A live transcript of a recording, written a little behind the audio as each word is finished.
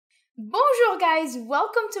Bonjour guys,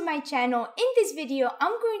 welcome to my channel. In this video,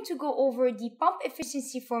 I'm going to go over the pump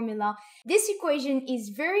efficiency formula. This equation is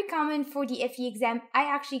very common for the FE exam. I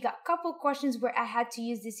actually got a couple questions where I had to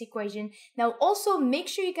use this equation. Now also make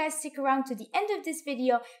sure you guys stick around to the end of this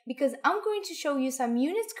video because I'm going to show you some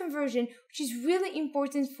units conversion, which is really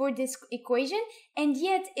important for this equation, and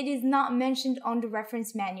yet it is not mentioned on the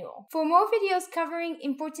reference manual. For more videos covering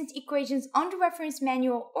important equations on the reference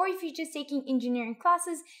manual, or if you're just taking engineering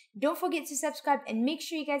classes, don't forget to subscribe and make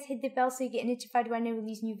sure you guys hit the bell so you get notified when I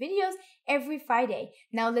release new videos every Friday.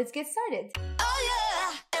 Now let's get started. Oh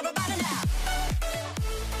yeah, everybody now.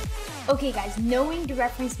 Okay guys, knowing the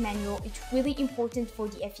reference manual is really important for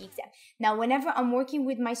the FE exam. Now whenever I'm working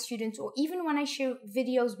with my students or even when I share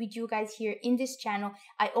videos with you guys here in this channel,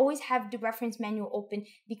 I always have the reference manual open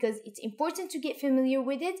because it's important to get familiar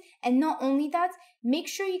with it. And not only that, make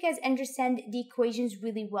sure you guys understand the equations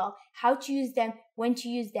really well, how to use them, when to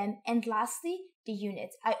use them, and lastly, the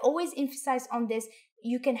units. I always emphasize on this.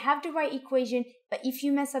 You can have the right equation, but if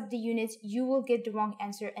you mess up the units, you will get the wrong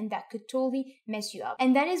answer and that could totally mess you up.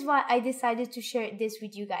 And that is why I decided to share this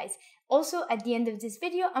with you guys. Also, at the end of this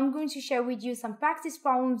video, I'm going to share with you some practice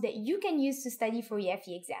problems that you can use to study for your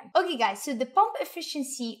FE exam. Okay guys, so the pump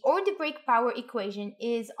efficiency or the brake power equation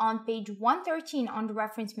is on page 113 on the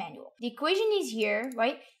reference manual. The equation is here,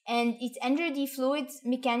 right? And it's under the fluids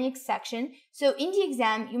mechanics section. So in the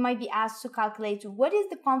exam, you might be asked to calculate what is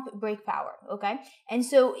the pump brake power, okay? And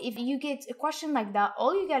so if you get a question like that,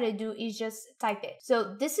 all you gotta do is just type it.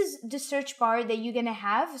 So this is the search bar that you're gonna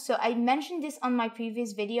have. So I mentioned this on my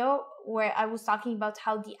previous video where I was talking about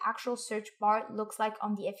how the actual search bar looks like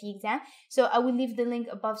on the FE exam. So I will leave the link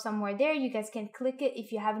above somewhere there. You guys can click it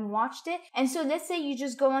if you haven't watched it. And so let's say you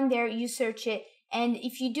just go on there, you search it, and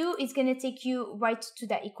if you do, it's going to take you right to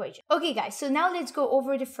that equation. Okay guys, so now let's go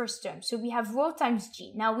over the first term. So we have rho times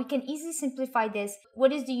g. Now we can easily simplify this.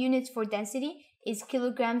 What is the units for density? Is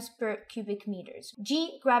kilograms per cubic meters.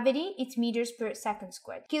 G, gravity, it's meters per second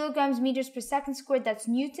squared. Kilograms meters per second squared, that's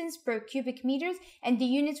newtons per cubic meters. And the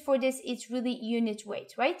units for this, it's really unit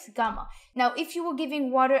weight, right? Gamma. Now, if you were giving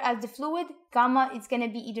water as the fluid, gamma is going to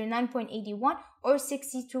be either 9.81 or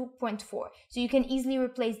 62.4. So you can easily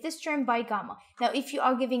replace this term by gamma. Now, if you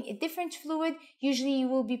are giving a different fluid, usually you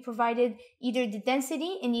will be provided either the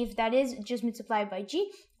density, and if that is, just multiply by G,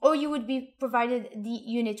 or you would be provided the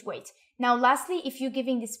unit weight. Now, lastly, if you're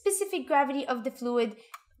giving the specific gravity of the fluid,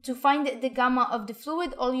 to find the gamma of the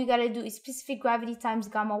fluid, all you gotta do is specific gravity times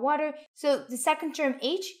gamma water. So the second term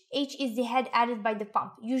H is the head added by the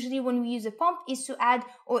pump. Usually when we use a pump is to add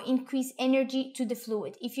or increase energy to the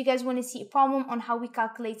fluid. If you guys want to see a problem on how we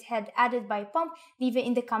calculate head added by a pump, leave it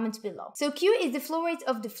in the comments below. So Q is the flow rate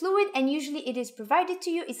of the fluid, and usually it is provided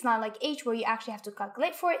to you. It's not like H where you actually have to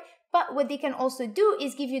calculate for it. But what they can also do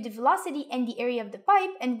is give you the velocity and the area of the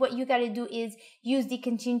pipe, and what you gotta do is use the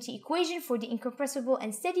continuity equation for the incompressible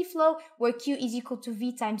and steady flow, where Q is equal to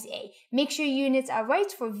V times A. Make sure units are right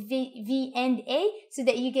for V and A so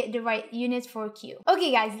that you get the right units for Q.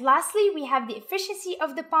 Okay guys, lastly, we have the efficiency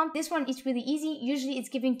of the pump. This one is really easy. Usually it's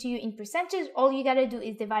given to you in percentage. All you gotta do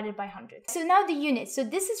is divide it by 100. So now the units. So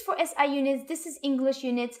this is for SI units. This is English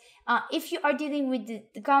units. If you are dealing with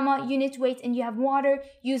the gamma unit weight and you have water,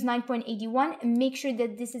 use 9.81 and make sure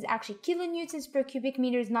that this is actually kilonewtons per cubic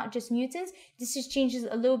meters, not just newtons. This just changes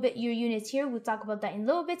a little bit your units here. We'll talk about that in a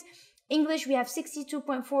little bit. English, we have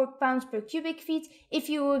 62.4 pounds per cubic feet. If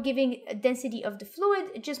you were giving a density of the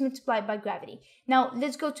fluid, just multiply by gravity. Now,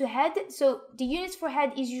 let's go to head. So the units for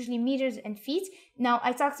head is usually meters and feet. Now,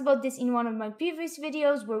 I talked about this in one of my previous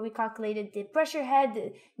videos where we calculated the pressure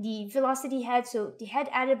head, the velocity head. So the head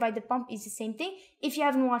added by the pump is the same thing. If you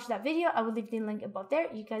haven't watched that video, I will leave the link above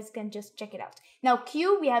there. You guys can just check it out. Now,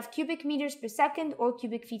 Q, we have cubic meters per second or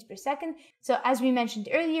cubic feet per second. So as we mentioned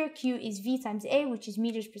earlier, Q is V times A, which is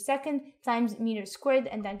meters per second times meters squared,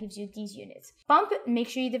 and that gives you these units. Pump, make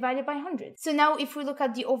sure you divide it by 100. So now if we look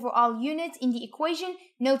at the overall units in the equation,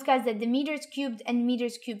 note guys that the meters cubed and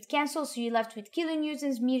meters cubed cancel, so you're left with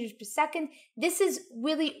kilonewtons, meters per second. This is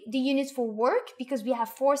really the units for work because we have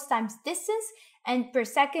force times distance, and per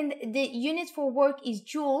second, the unit for work is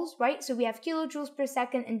joules, right? So we have kilojoules per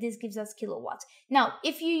second, and this gives us kilowatts. Now,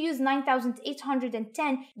 if you use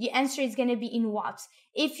 9,810, the answer is going to be in watts.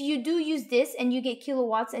 If you do use this and you get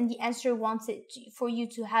kilowatts and the answer wants it for you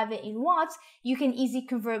to have it in watts, you can easily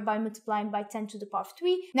convert by multiplying by 10 to the power of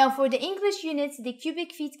 3. Now, for the English units, the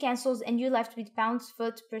cubic feet cancels and you're left with pounds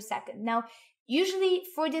foot per second. Now, Usually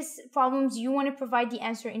for these problems, you want to provide the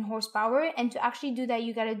answer in horsepower, and to actually do that,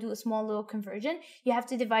 you got to do a small little conversion. You have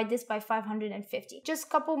to divide this by 550. Just a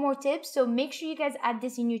couple more tips, so make sure you guys add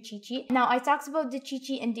this in your cheat sheet. Now, I talked about the cheat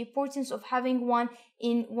sheet and the importance of having one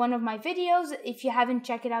in one of my videos. If you haven't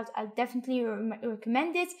checked it out, I definitely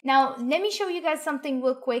recommend it. Now, let me show you guys something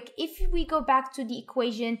real quick. If we go back to the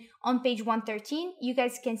equation on page 113, you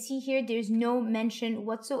guys can see here there's no mention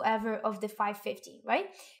whatsoever of the 550, right?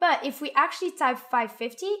 But if we actually type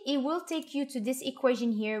 550, it will take you to this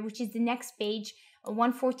equation here, which is the next page,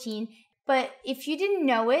 114. But if you didn't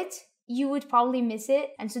know it, you would probably miss it.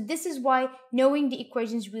 And so this is why knowing the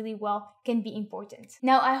equations really well can be important.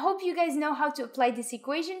 Now, I hope you guys know how to apply this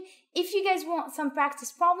equation. If you guys want some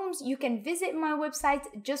practice problems, you can visit my website.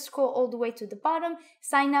 Just scroll all the way to the bottom,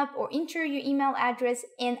 sign up or enter your email address,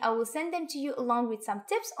 and I will send them to you along with some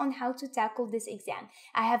tips on how to tackle this exam.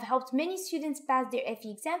 I have helped many students pass their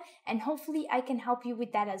FE exam, and hopefully I can help you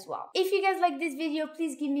with that as well. If you guys like this video,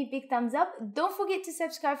 please give me a big thumbs up. Don't forget to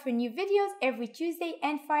subscribe for new videos every Tuesday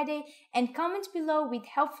and Friday, and comment below with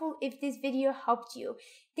helpful if this video helped you.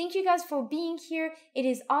 Thank you guys for being here. It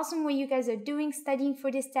is awesome what you guys are doing studying for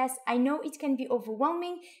this test. I know it can be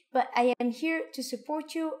overwhelming, but I am here to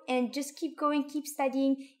support you, and just keep going, keep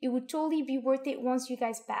studying. It would totally be worth it once you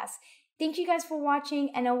guys pass. Thank you guys for watching,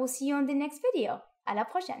 and I will see you on the next video. À la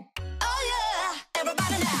prochaine. Oh yeah,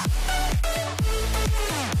 everybody now.